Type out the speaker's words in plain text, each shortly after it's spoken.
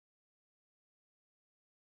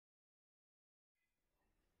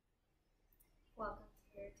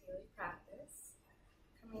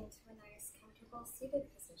Coming to a nice, comfortable seated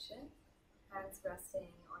position, hands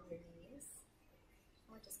resting on your knees.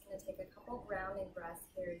 We're just going to take a couple grounding breaths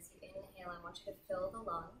here as you inhale. I want you to fill the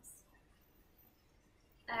lungs.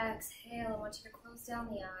 Exhale, I want you to close down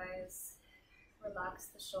the eyes, relax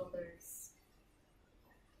the shoulders,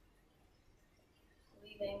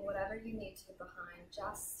 leaving whatever you need to behind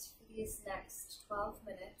just for these next 12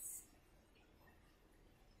 minutes.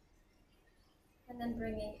 And then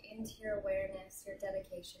bringing into your awareness your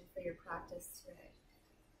dedication for your practice today.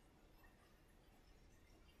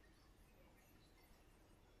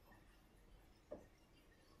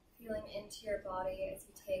 Feeling into your body as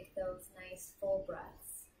you take those nice full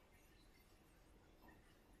breaths.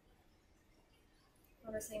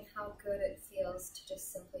 Noticing how good it feels to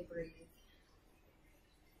just simply breathe.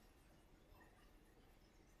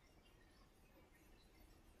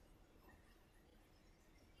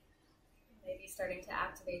 Maybe starting to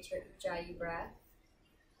activate your Ujjayi breath.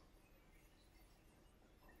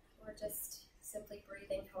 Or just simply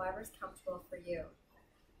breathing however's comfortable for you.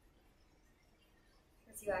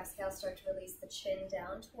 As you exhale, start to release the chin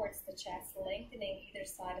down towards the chest, lengthening either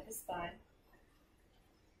side of the spine.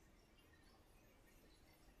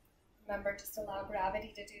 Remember, just allow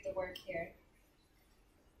gravity to do the work here.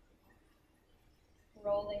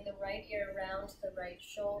 Rolling the right ear around to the right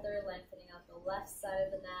shoulder, lengthening out the left side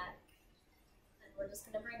of the neck. And we're just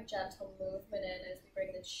going to bring gentle movement in as we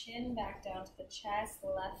bring the chin back down to the chest,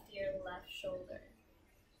 left ear, left shoulder.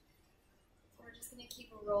 So we're just going to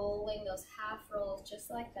keep rolling those half rolls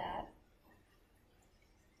just like that.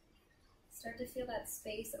 Start to feel that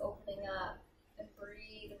space opening up and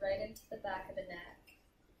breathe right into the back of the neck.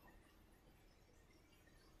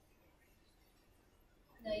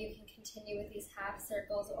 Now you can continue with these half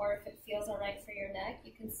circles, or if it feels all right for your neck,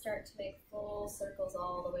 you can start to make full circles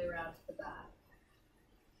all the way around to the back.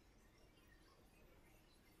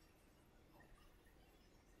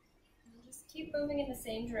 And just keep moving in the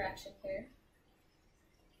same direction here.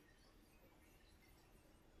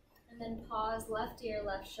 And then pause, left ear,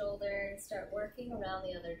 left shoulder, and start working around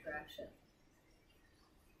the other direction.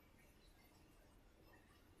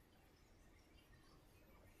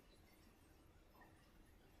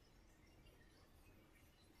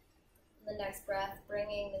 The next breath,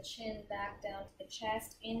 bringing the chin back down to the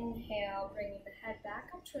chest. Inhale, bringing the head back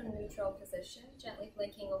up to a neutral position, gently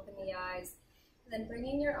blinking open the eyes. And then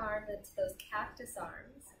bringing your arms into those cactus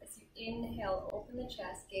arms. As you inhale, open the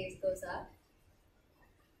chest, gaze goes up.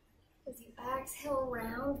 As you exhale,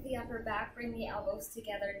 round the upper back, bring the elbows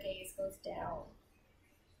together, gaze goes down.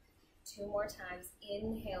 2 more times.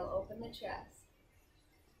 Inhale, open the chest.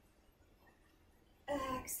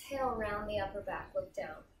 Exhale, round the upper back, look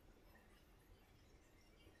down.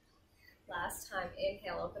 Last time,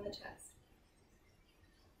 inhale, open the chest.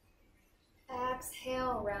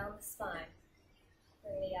 Exhale, round the spine.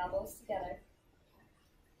 Bring the elbows together.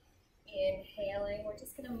 Inhaling, we're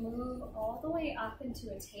just going to move all the way up into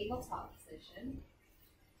a tabletop position.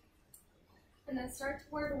 And then start to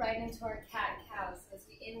work right into our cat-cow. So as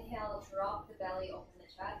we inhale, drop the belly, open the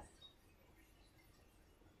chest.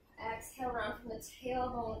 Exhale, round from the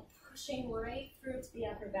tailbone, pushing right through to the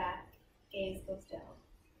upper back. Gaze goes down.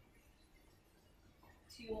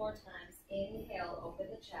 2 more times. Inhale, open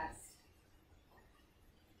the chest.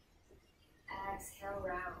 Exhale,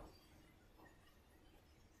 round.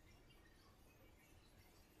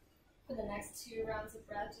 For the next 2 rounds of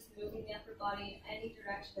breath, just moving the upper body in any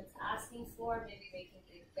direction it's asking for, maybe making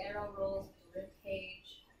big barrel rolls with the rib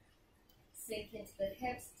cage. Sink into the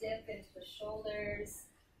hips, dip into the shoulders.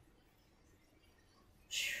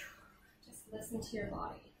 Just listen to your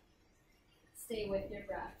body. Stay with your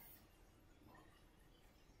breath.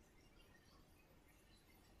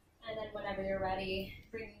 And then whenever you're ready,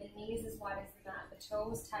 bringing the knees as wide as the mat, the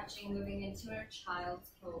toes touching, moving into our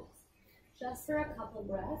child's pose. Just for a couple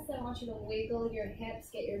breaths, I want you to wiggle your hips,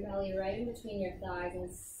 get your belly right in between your thighs, and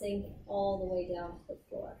sink all the way down to the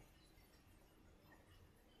floor.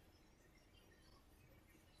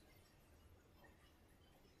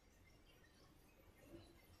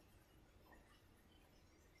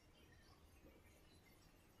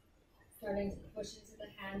 Starting to push into the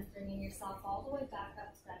hands, bringing yourself all the way back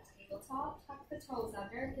up to that tabletop. Tuck the toes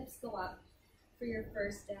under, hips go up for your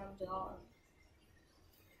first down dog.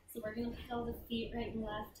 So we're going to pedal the feet right and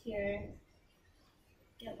left here.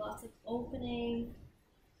 Get lots of opening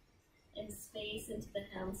and space into the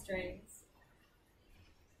hamstrings.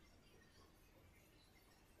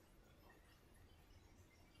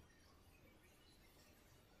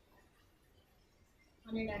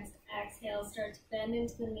 On your next exhale, start to bend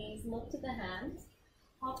into the knees, look to the hands.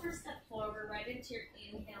 Halter step forward right into your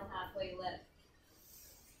inhale, halfway lift.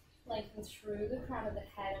 Lengthen through the crown of the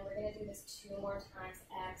head, and we're going to do this 2 more times.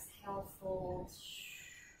 Exhale, fold.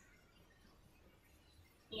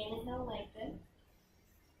 Inhale, lengthen.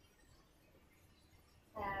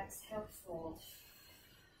 Exhale, fold.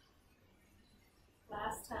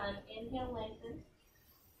 Last time, inhale, lengthen.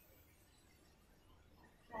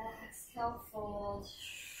 Exhale, fold.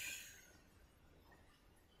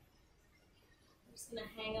 I'm just going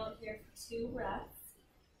to hang out here for 2 breaths.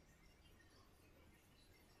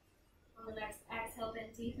 On the next exhale,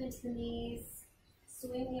 bend deep into the knees.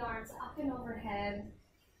 Swing the arms up and overhead.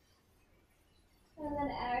 And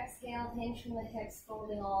then exhale, hinge from the hips,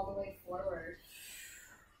 folding all the way forward.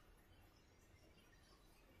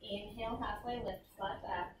 Inhale, halfway lift, flat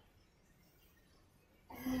back.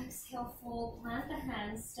 Exhale, fold, plant the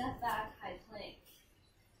hands, step back, high plank.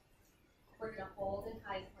 We're going to hold in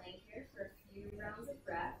high plank here for a few rounds of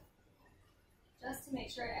breath, just to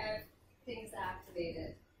make sure everything is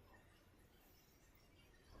activated.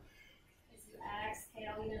 As you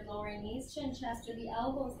exhale, either lowering knees, chin, chest, or the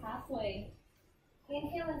elbows halfway.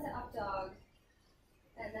 Inhale into up dog,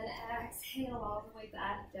 and then exhale all the way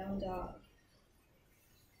back, down dog.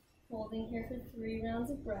 Holding here for 3 rounds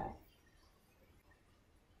of breath.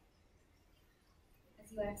 As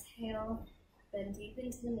you exhale, bend deep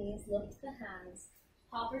into the knees, lift the hands,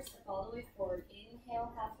 hop or step all the way forward.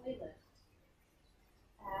 Inhale, halfway lift.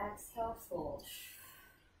 Exhale, fold.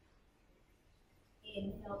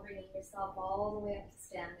 Inhale, bringing yourself all the way up to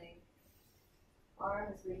standing.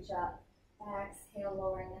 Arms reach up. Exhale,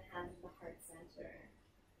 lowering the hands to the heart center.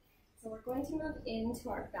 So we're going to move into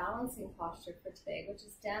our balancing posture for today, which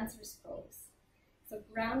is dancer's pose. So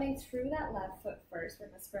grounding through that left foot first, we're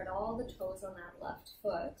going to spread all the toes on that left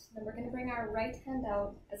foot. Then we're going to bring our right hand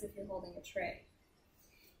out as if you're holding a tray.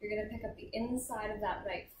 You're going to pick up the inside of that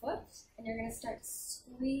right foot, and you're going to start to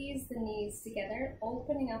squeeze the knees together,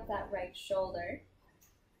 opening up that right shoulder.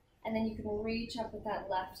 And then you can reach up with that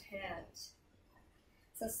left hand.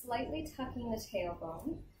 So slightly tucking the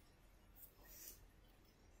tailbone,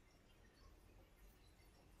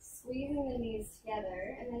 squeezing the knees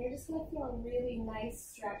together, and then you're just going to feel a really nice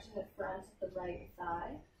stretch in the front of the right thigh.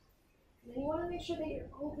 And then you want to make sure that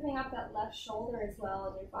you're opening up that left shoulder as well,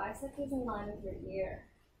 and your bicep is in line with your ear.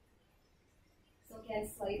 So again,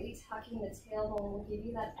 slightly tucking the tailbone will give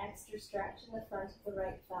you that extra stretch in the front of the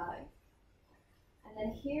right thigh. And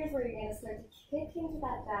then here's where you're going to start to kick into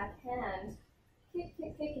that back hand. Kick,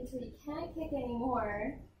 kick, kick until you can't kick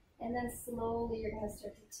anymore, and then slowly you're going to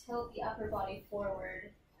start to tilt the upper body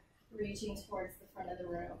forward, reaching towards the front of the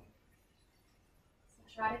room. So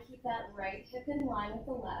try to keep that right hip in line with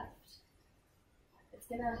the left. It's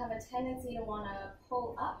going to have a tendency to want to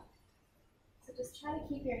pull up, so just try to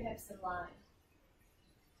keep your hips in line.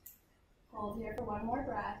 Hold here for 1 more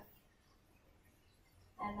breath,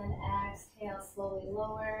 and then exhale, slowly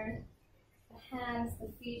lower. The hands,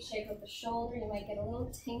 the feet, shake out the shoulder. You might get a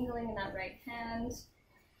little tingling in that right hand.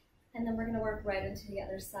 And then we're going to work right into the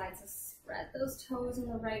other side. So spread those toes on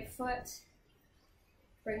the right foot.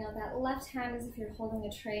 Bring out that left hand as if you're holding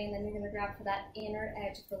a tray, and then you're going to grab for that inner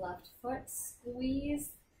edge of the left foot. Squeeze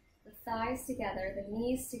the thighs together, the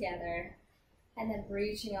knees together, and then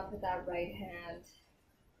reaching up with that right hand.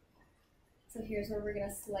 So here's where we're going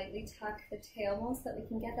to slightly tuck the tailbone so that we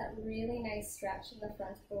can get that really nice stretch in the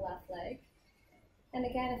front of the left leg. And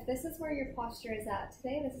again, if this is where your posture is at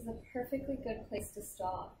today, this is a perfectly good place to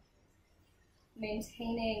stop.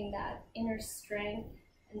 Maintaining that inner strength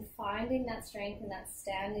and finding that strength in that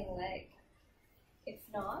standing leg. If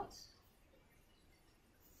not,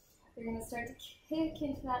 you're going to start to kick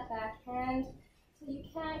into that back hand till you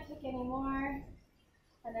can't kick anymore,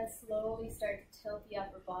 and then slowly start to tilt the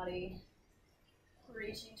upper body,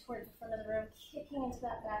 reaching towards the front of the room, kicking into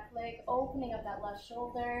that back leg, opening up that left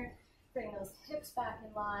shoulder. Bring those hips back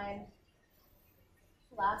in line.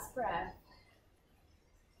 Last breath.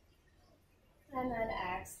 And then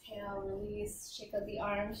exhale, release, shake out the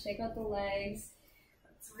arms, shake out the legs.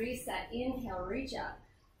 Let's reset. Inhale, reach up.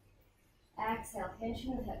 Exhale, hinge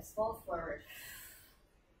from the hips, fold forward.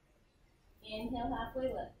 Inhale,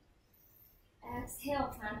 halfway lift.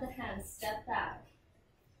 Exhale, plant the hands, step back.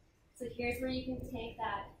 So here's where you can take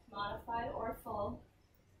that modified or full,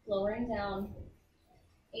 lowering down.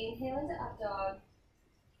 Inhale into up dog,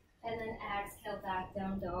 and then exhale back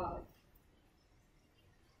down dog.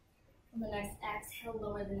 On the next exhale,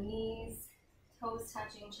 lower the knees, toes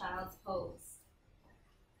touching child's pose.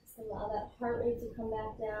 Just allow that heart rate to come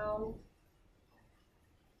back down.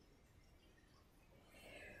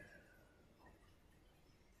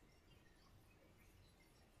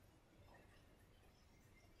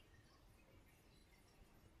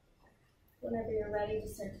 Whenever you're ready,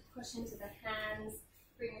 just start to push into the hands.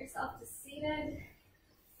 Bring yourself to seated,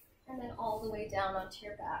 and then all the way down onto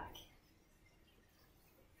your back.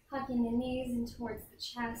 Hugging the knees in towards the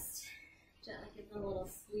chest. Gently give them a little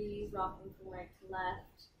squeeze, rocking from right to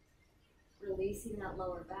left. Releasing that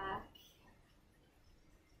lower back.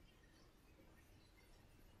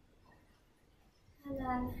 And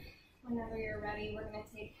then, whenever you're ready, we're going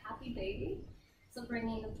to take Happy Baby. So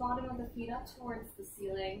bringing the bottom of the feet up towards the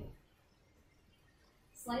ceiling.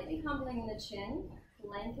 Slightly humbling the chin,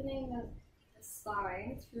 lengthening the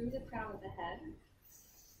spine through the crown of the head.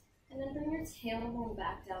 And then bring your tailbone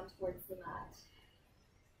back down towards the mat.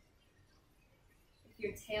 If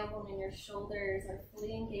your tailbone and your shoulders are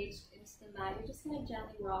fully engaged into the mat, you're just going to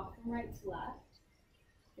gently rock from right to left,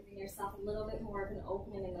 giving yourself a little bit more of an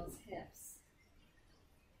opening in those hips.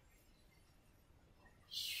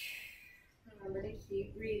 Remember to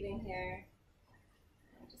keep breathing here.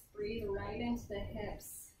 And just breathe right into the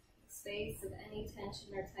hips, space of any tension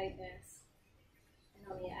or tightness.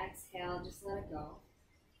 And on the exhale, just let it go.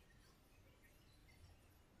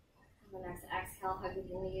 On the next exhale, hug the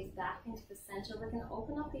knees back into the center. We're going to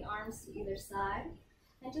open up the arms to either side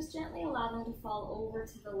and just gently allow them to fall over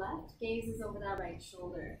to the left. Gaze is over that right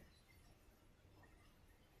shoulder.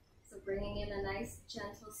 So bringing in a nice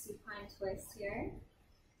gentle supine twist here.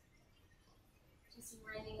 Just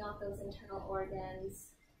wringing out those internal organs.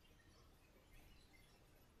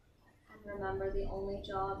 And remember, the only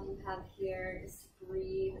job you have here is to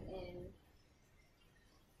breathe in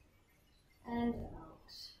and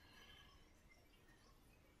out.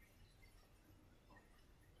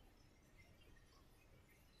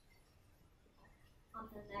 On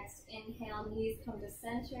the next inhale, knees come to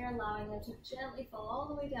center, allowing them to gently fall all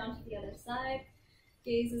the way down to the other side.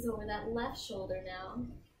 Gaze is over that left shoulder now.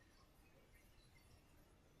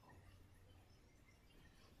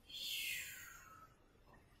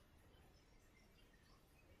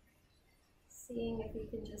 Seeing if you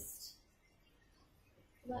can just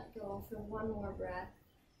let go for one more breath.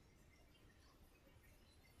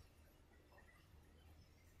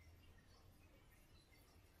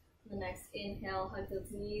 The next inhale, hug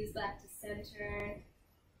those knees back to center.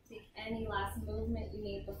 Take any last movement you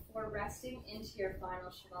need before resting into your final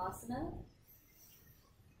Shavasana.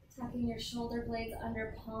 Tucking your shoulder blades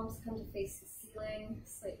under, palms come to face the ceiling.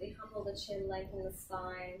 Slightly humble the chin, lengthen the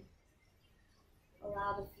spine.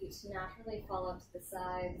 Allow the feet to naturally fall up to the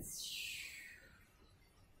sides.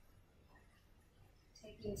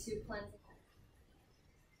 Taking 2 cleansing.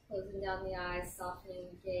 Closing down the eyes, softening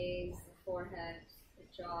the gaze, the forehead, the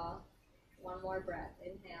jaw. One more breath.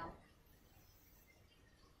 Inhale.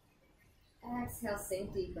 Exhale,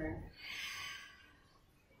 sink deeper.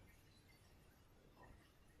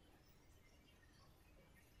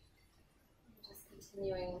 Just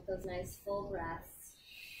continuing with those nice full breaths.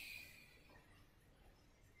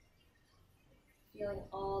 Feeling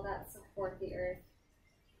all that support the earth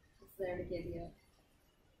is there to give you.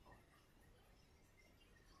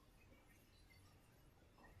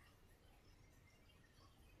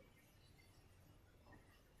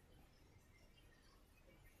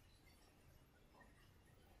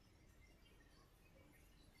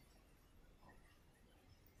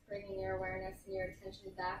 Bringing your awareness and your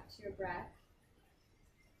attention back to your breath.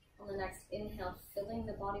 On the next inhale, filling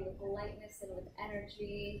the body with lightness and with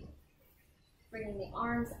energy. Bringing the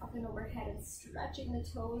arms up and overhead and stretching the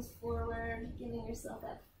toes forward, giving yourself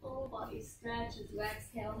that full body stretch as you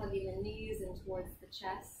exhale, hugging the knees in towards the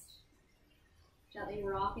chest. Gently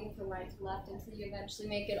rocking from right to left until you eventually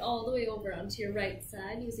make it all the way over onto your right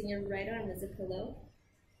side, using your right arm as a pillow.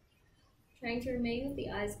 Trying to remain with the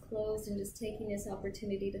eyes closed and just taking this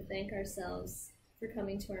opportunity to thank ourselves for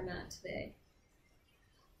coming to our mat today.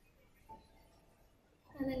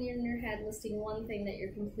 And then you're in your head listing one thing that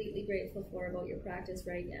you're completely grateful for about your practice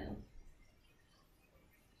right now.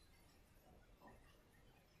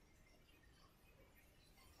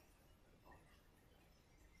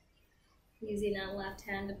 Using that left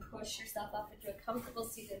hand to push yourself up into a comfortable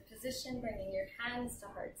seated position, bringing your hands to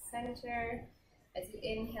heart center. As you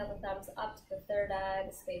inhale, the thumbs up to the third eye,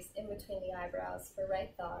 the space in between the eyebrows for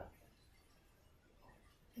right thought.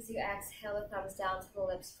 As you exhale, the thumbs down to the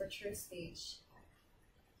lips for true speech.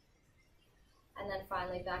 And then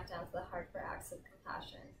finally back down to the heart for acts of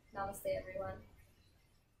compassion. Namaste, everyone.